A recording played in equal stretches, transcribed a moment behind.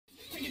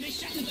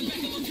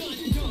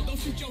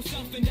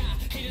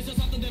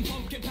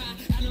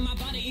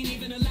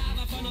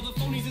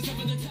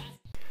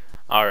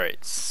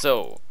Alright,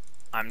 so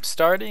I'm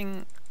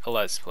starting a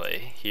Let's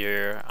Play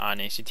here on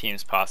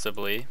HCTeams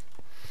possibly.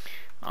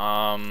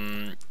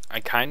 I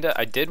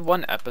did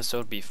one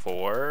episode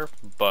before,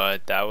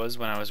 but that was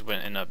when I was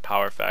in a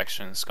power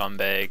faction,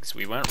 Scumbags.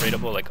 We went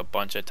raidable like a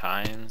bunch of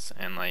times,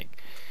 and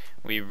like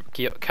we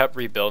kept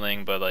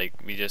rebuilding, but like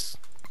we just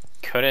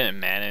couldn't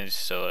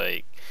manage to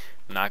like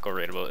not go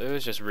raidable. It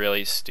was just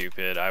really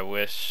stupid. I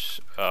wish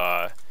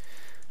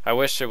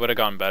it would have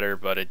gone better,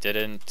 but it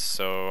didn't.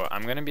 So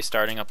I'm gonna be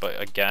starting up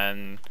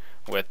again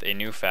with a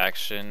new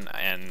faction,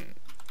 and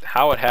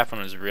how it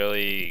happened was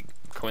really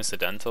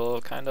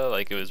coincidental, kinda.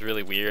 Like, it was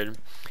really weird.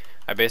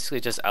 I basically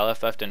just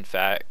LFF'd in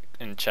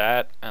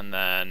chat, and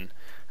then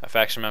a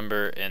faction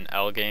member in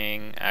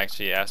LGANGG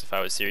actually asked if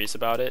I was serious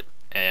about it,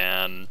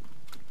 and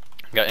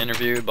got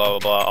interviewed, blah blah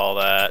blah, all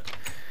that.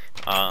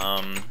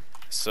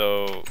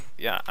 So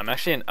yeah, I'm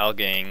actually in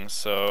LGANGG,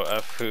 so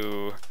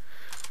F-Who,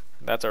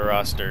 that's our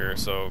roster.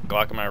 So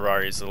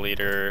Glockamai is the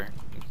leader,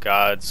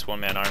 God's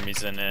one-man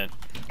army's in it,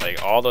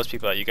 like all those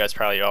people that you guys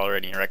probably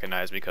already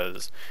recognize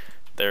because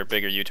they're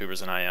bigger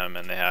YouTubers than I am,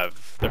 and they're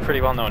pretty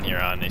well known here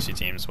on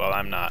HCTeams, while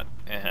I'm not.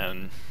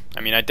 And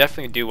I mean, I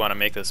definitely do want to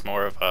make this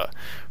more of a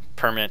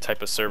permanent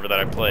type of server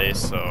that I play,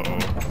 so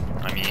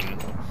I mean,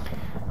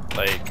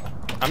 like,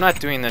 I'm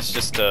not doing this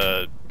just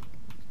to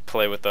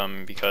play with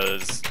them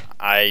because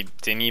I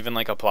didn't even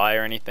like apply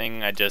or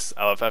anything. I just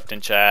LFF'd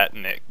in chat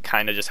and it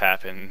kind of just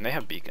happened. They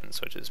have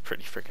beacons, which is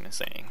pretty freaking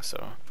insane.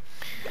 So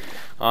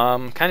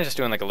kind of just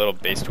doing like a little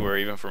base tour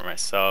even for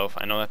myself.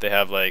 I know that they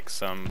have like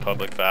some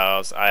public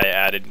vows. I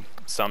added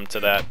some to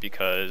that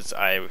because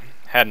I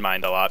had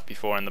mined a lot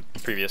before in the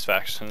previous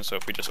faction. So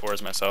if we just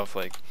ores myself,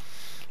 like,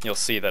 you'll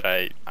see that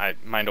I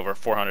mined over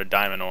 400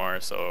 diamond ore.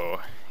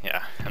 So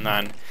yeah, and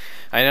then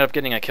I ended up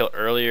getting a kill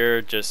earlier.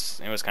 It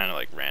was kind of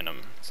like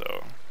random.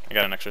 So I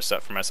got an extra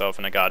set for myself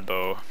and a god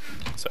bow.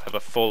 So I have a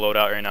full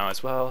loadout right now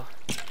as well.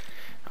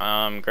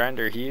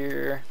 Grinder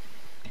here.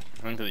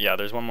 Yeah,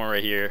 there's one more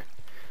right here.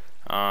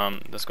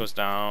 This goes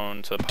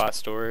down to the pot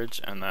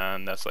storage, and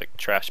then that's like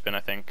trash bin,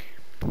 I think.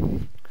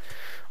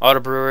 Auto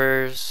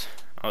brewers.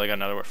 Oh, they got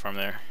another farm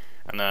there.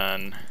 And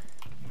then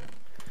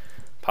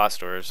pot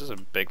storage. This is a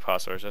big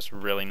pot storage. That's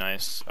really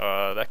nice.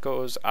 That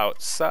goes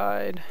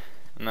outside.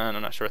 And then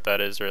I'm not sure what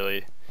that is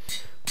really.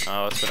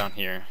 Let's go down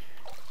here.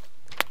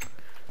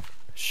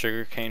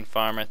 Sugarcane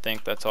farm, I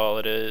think that's all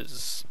it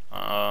is.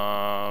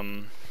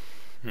 Close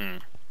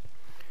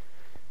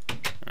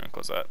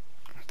that.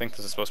 I think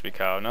this is supposed to be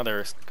cow.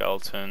 Another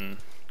skeleton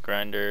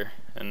grinder,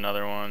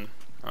 another one.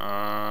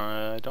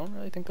 I don't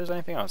really think there's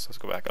anything else. Let's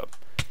go back up.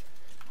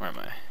 Where am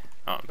I?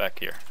 Oh, I'm back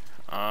here.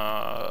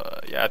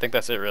 Yeah, I think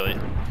that's it really.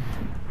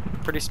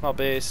 Pretty small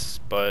base,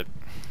 but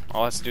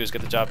all it has to do is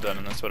get the job done,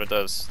 and that's what it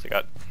does. They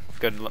got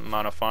good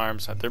amount of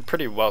farms. They're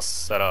pretty well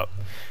set up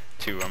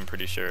too, I'm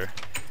pretty sure.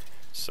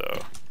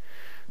 So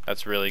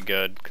that's really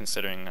good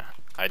considering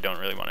I don't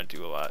really want to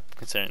do a lot,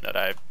 considering that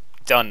I've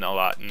done a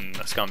lot in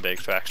the Scumbags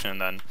faction.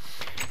 And then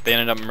they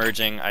ended up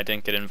merging. I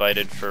didn't get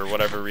invited for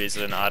whatever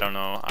reason, I don't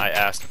know. I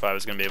asked if I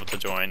was going to be able to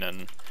join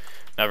and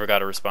never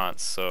got a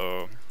response,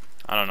 so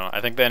I don't know.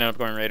 I think they ended up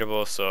going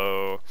raidable,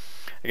 so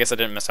I guess I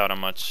didn't miss out on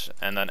much.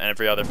 And then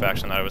every other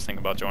faction that I was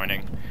thinking about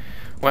joining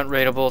went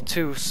raidable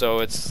too, so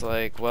it's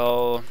like,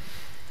 well,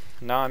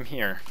 now I'm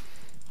here.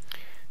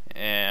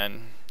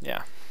 And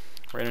yeah,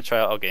 we're gonna try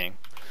LGANGG.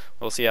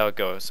 We'll see how it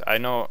goes. I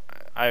know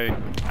I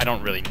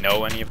don't really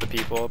know any of the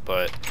people,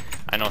 but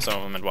I know some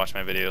of them had watched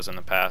my videos in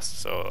the past,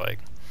 so like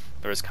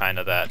there was kind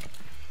of that,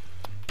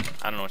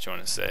 I don't know what you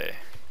want to say,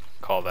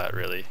 call that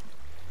really,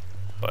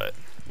 but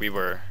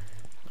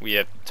we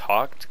had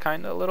talked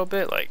kind of a little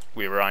bit, like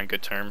we were on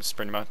good terms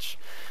pretty much.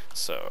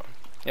 So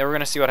yeah, we're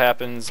gonna see what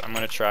happens. I'm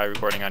gonna try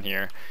recording on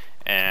here,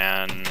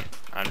 and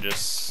I'm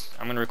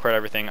gonna record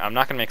everything. I'm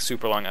not gonna make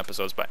super long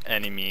episodes by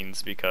any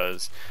means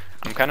because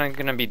I'm kind of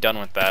gonna be done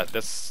with that.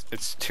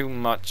 It's too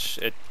much.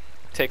 It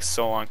takes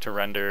so long to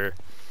render,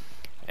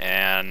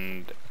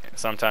 and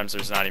sometimes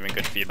there's not even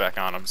good feedback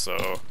on them.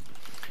 So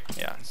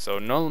yeah, so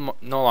no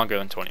longer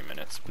than 20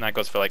 minutes. And that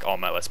goes for like all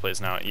my Let's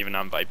Plays now, even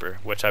on Viper,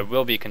 which I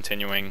will be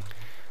continuing.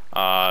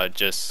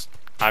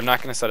 I'm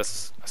not gonna set a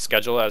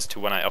schedule as to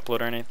when I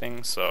upload or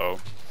anything, so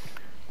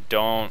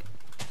don't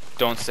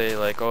say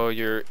like, oh,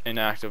 you're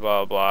inactive,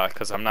 blah blah,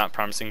 because I'm not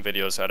promising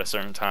videos at a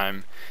certain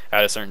time,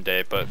 at a certain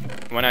day. But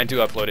when I do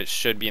upload, it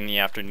should be in the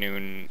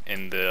afternoon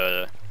in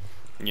the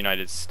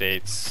United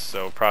States,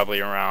 so probably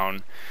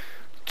around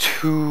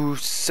 2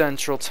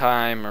 Central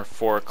Time or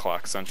 4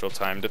 o'clock Central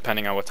Time,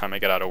 depending on what time I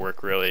get out of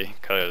work really,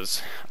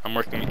 because I'm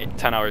working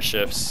 10-hour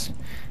shifts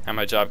at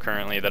my job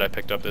currently that I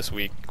picked up this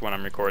week when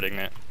I'm recording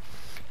it.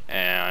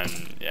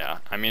 And yeah,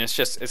 I mean,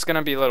 it's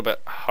gonna be a little bit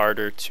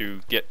harder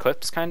to get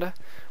clips kinda,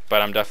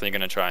 but I'm definitely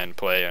gonna try and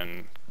play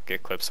and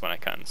get clips when I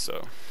can.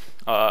 So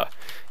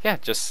yeah,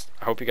 just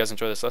I hope you guys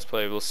enjoy this Let's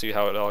Play. We'll see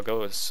how it all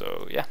goes.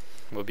 So yeah,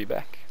 we'll be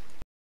back.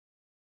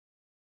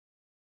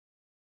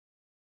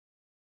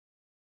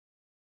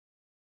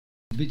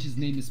 bitch's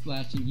name is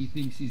Splashing. He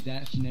thinks he's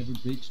dashing. Every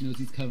bitch knows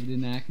he's covered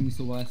in acne.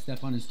 So while I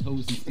step on his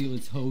toes and steal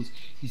his hose,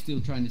 he's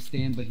still trying to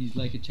stand, but he's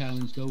like a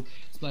challenge go.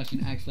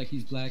 Splashing acts like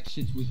he's black.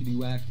 Shit's wickedy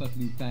whack,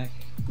 fuckity back.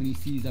 When he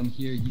sees I'm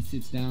here, he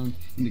sits down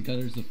in the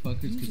gutters of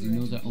fuckers, cause he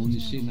knows I own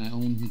this shit and I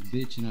own his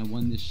bitch and I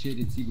won this shit.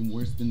 It's even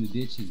worse than the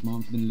ditch his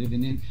mom's been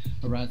living in.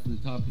 I rise to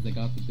the top cause I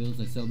got the bills.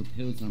 I sell the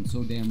pills and I'm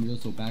so damn real.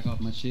 So back off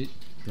my shit.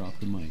 Drop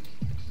the mic.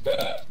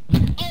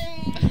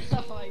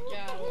 Oh my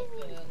god, what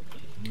the hell?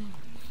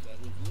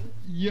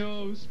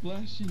 Yo,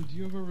 Splashing, do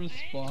you have a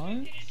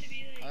response?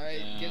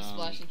 Alright, give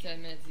Splashing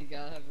 10 minutes, you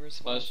gotta have a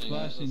response.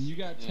 Splashing, you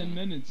got 10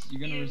 minutes. You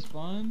gonna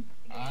respond?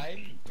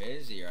 I'm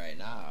busy right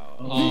now.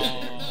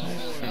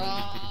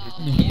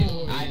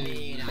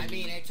 I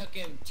mean, it took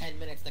him 10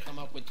 minutes to come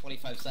up with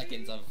 25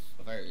 seconds of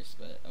a verse,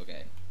 but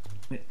okay.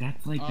 But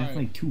that's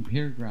like 2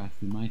 paragraphs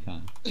in my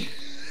time.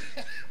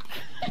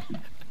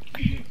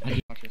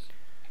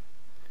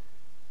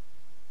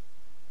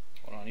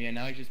 Hold on, yeah,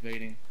 now he's just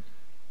baiting.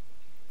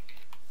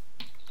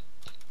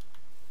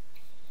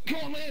 Come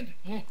on, land!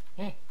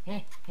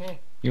 Oh.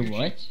 You're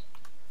what?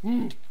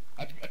 Woo!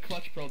 I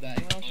clutch pro'd that.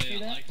 Anyone else see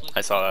that?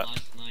 I saw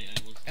that.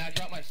 And I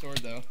dropped my sword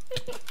though.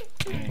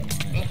 I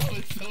don't have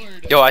a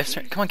sword. Yo,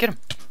 come on, get him.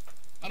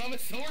 I don't have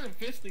a sword, I'm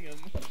fisting him.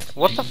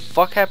 What the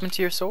fuck happened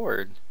to your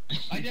sword?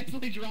 I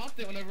definitely dropped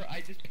it whenever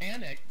I just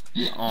panicked.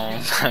 Oh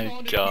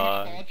my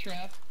god. Fall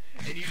trap,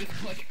 and you just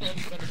clutch pro'd and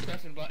started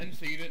pressing buttons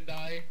so you didn't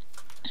die.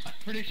 I'm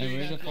pretty sure Hey, you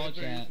where's had the fall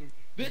trap?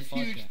 This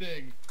huge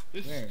thing.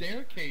 This Where?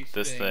 staircase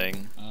This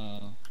thing.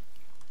 Oh.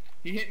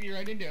 He hit me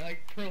right in there,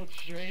 like curled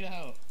straight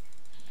out.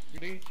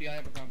 Really? See, I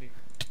have a combi.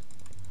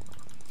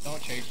 Don't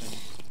chase him.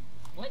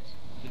 What?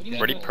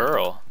 Where'd he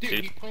pearl, Dude,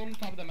 dude? he pearled on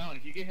top of the mountain.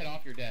 If you get hit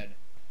off, you're dead.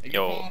 If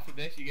Yo, you fall off of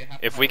this, you get half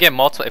If the we power. get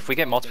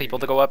multiple people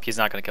to go up, he's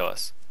not gonna kill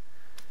us.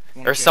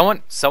 You wanna Or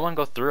kill someone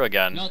go through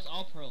again. No, it's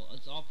all pearl.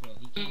 It's all pearl.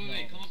 He can't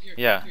Wait, go. come up here.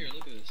 Yeah. Come up here.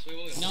 Look at this.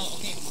 Wait. No,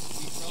 okay.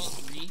 We pearl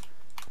 3.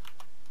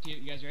 2.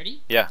 You guys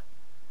ready? Yeah.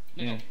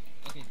 No. Yeah.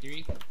 Okay,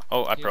 3.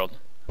 Oh, I 2. pearled.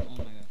 Oh my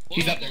god.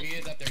 He's up there. He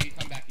is up there. He's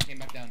come back. He came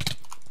back down.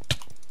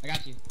 I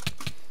got you.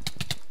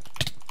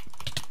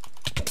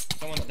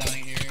 Someone's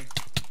dying here.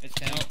 It's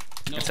him.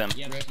 No. It's him.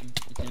 Yeah, Rip.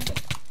 it's him.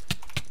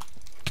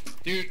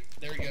 Dude,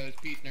 there he goes.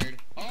 Peace, nerd.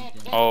 Oh,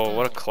 clutch Oh, pearl.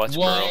 what a clutch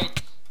pearl.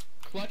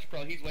 Clutch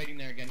pearl. He's waiting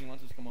there again. He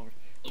wants us to come over.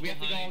 We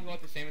have to go all go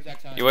at the same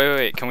exact time.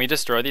 Wait. Can we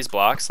destroy these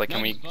blocks? Like, No,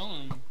 can we? just bow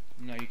him.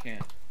 No, you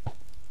can't.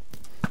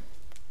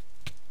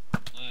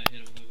 I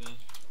hit him with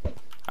my bow.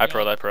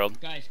 I pearled.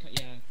 Guys,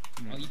 yeah.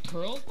 Oh, you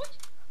pearled? What?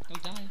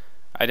 Don't die.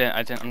 I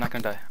didn't. I'm not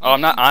gonna die. Oh,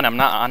 I'm not on him.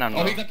 Oh,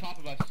 No. he's on top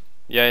of us.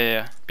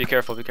 Yeah. Be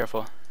careful.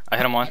 I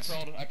hit him once.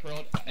 I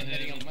pearled. I'm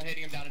hitting him down. I hit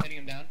him.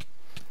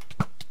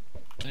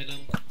 I hit him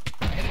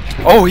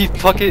down. Oh, he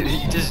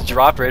just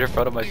dropped right in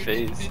front of my Dude,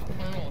 face. this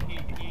pearl,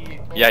 he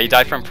Yeah, he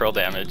died from pearl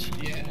damage.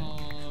 Yeah.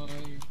 Oh,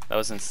 That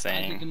was I did the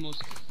insane.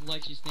 most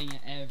clutchest thing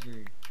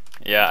ever.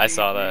 Yeah, I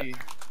saw that.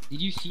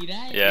 Did you see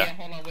that? Yeah.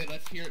 Hold on, wait.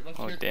 Let's hear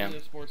Oh, damn. the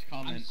sports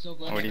comment. I'm so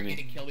glad. What do you mean?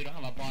 Getting killed. We don't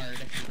have a bard.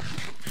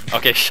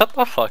 Okay, shut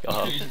the fuck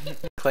up.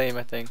 Claim,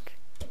 I think.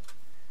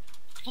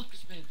 Fuck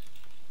this man.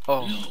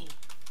 Oh, No.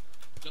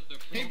 Up there,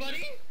 Hey,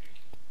 buddy.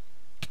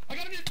 I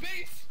got him in his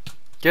base.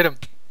 get him.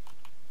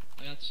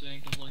 I got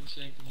shanked. I'm holding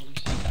shanked.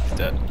 He's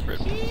dead. Rip.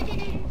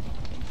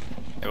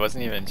 It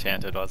wasn't even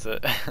enchanted, was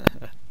it?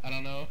 I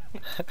don't know.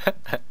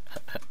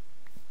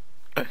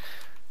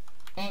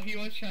 Oh, he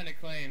was trying to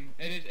claim.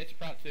 It's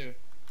prop 2.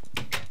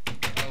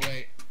 Oh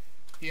wait.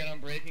 He had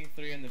Unbreaking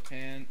 3 in the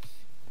pants.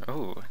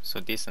 Oh, so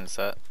decent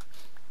set.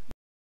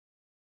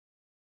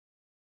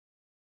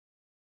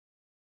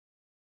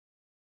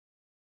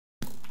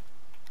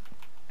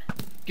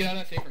 Get out of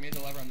that safe for me.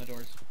 There's a lever on the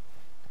doors.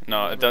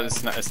 No, it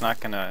does. It's not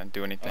gonna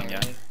do anything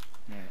yet. Really?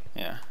 Right.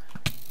 Yeah.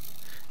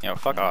 Yo,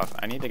 fuck off.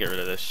 I need to get rid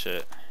of this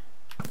shit.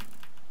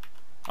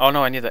 Oh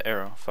no, I need the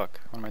arrow. Fuck.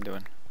 What am I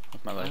doing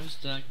with my I'm life?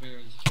 stack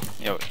bears.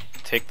 Yo,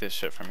 take this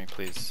shit from me,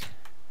 please.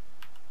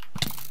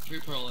 3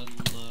 pearl and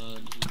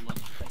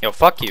Yo,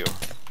 fuck you.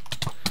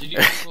 Did you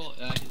get pearl?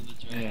 I hit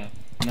the train. Yeah.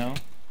 No?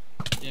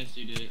 Yes,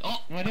 you did.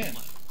 Oh, No, I didn't.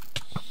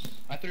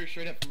 I threw it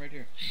straight up from right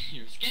here.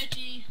 You're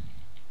sketchy.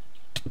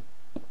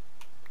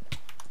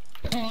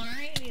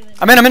 Alrighty then.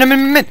 I'm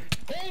in.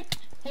 Oh!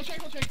 Hold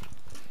check.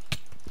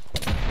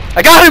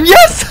 I got him.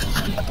 Yes.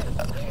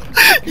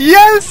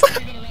 Yes. You're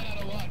gonna run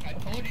out of luck. I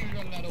told you you're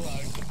running out of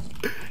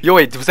luck. Yo,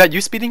 wait. Was that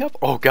you speeding up?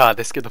 Oh god,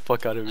 that scared the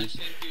fuck out of I me.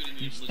 shanked you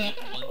and you legit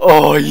won.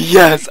 Oh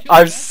yes,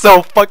 I'm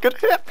so fucking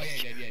happy. Oh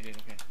yeah, you did.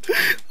 Okay.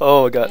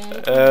 Oh god, Oh, I'm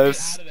get out of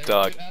stuck.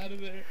 there. Get out of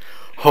there.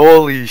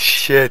 Holy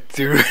shit,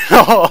 dude.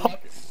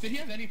 Did he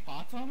have any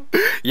pots on him?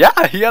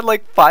 Yeah, he had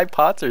like 5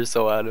 pots or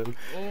so at him.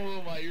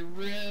 Oh my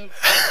rib.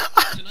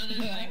 Can I just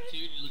thank you?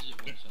 You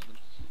legit one-shot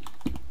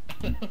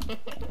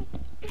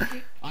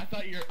them. I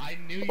thought I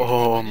knew you.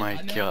 Oh I my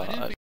didn't god.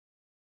 think-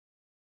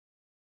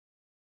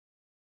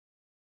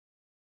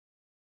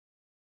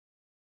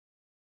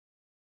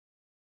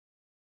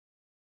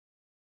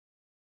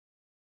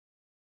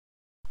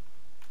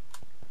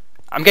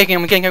 I'm ganking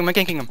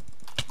him.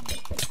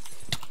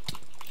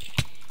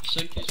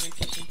 Shank you.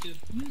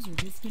 User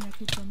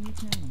disconnected from your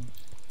channel.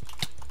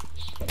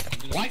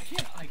 Why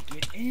can't I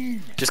get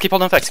in? Just keep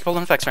holding effects. Keep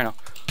holding effects right now.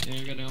 Yeah,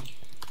 we go now.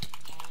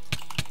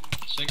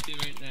 Shank you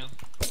right now.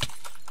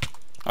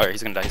 Alright,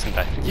 he's gonna die. He's gonna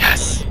die.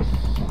 Yes!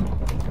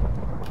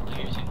 Now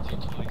you're shanked you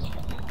twice.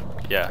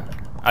 Yeah.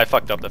 I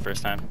fucked up the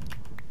first time.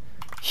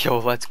 Yo,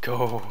 let's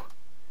go.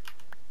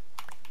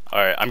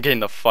 Alright, I'm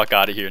getting the fuck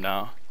out of here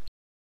now.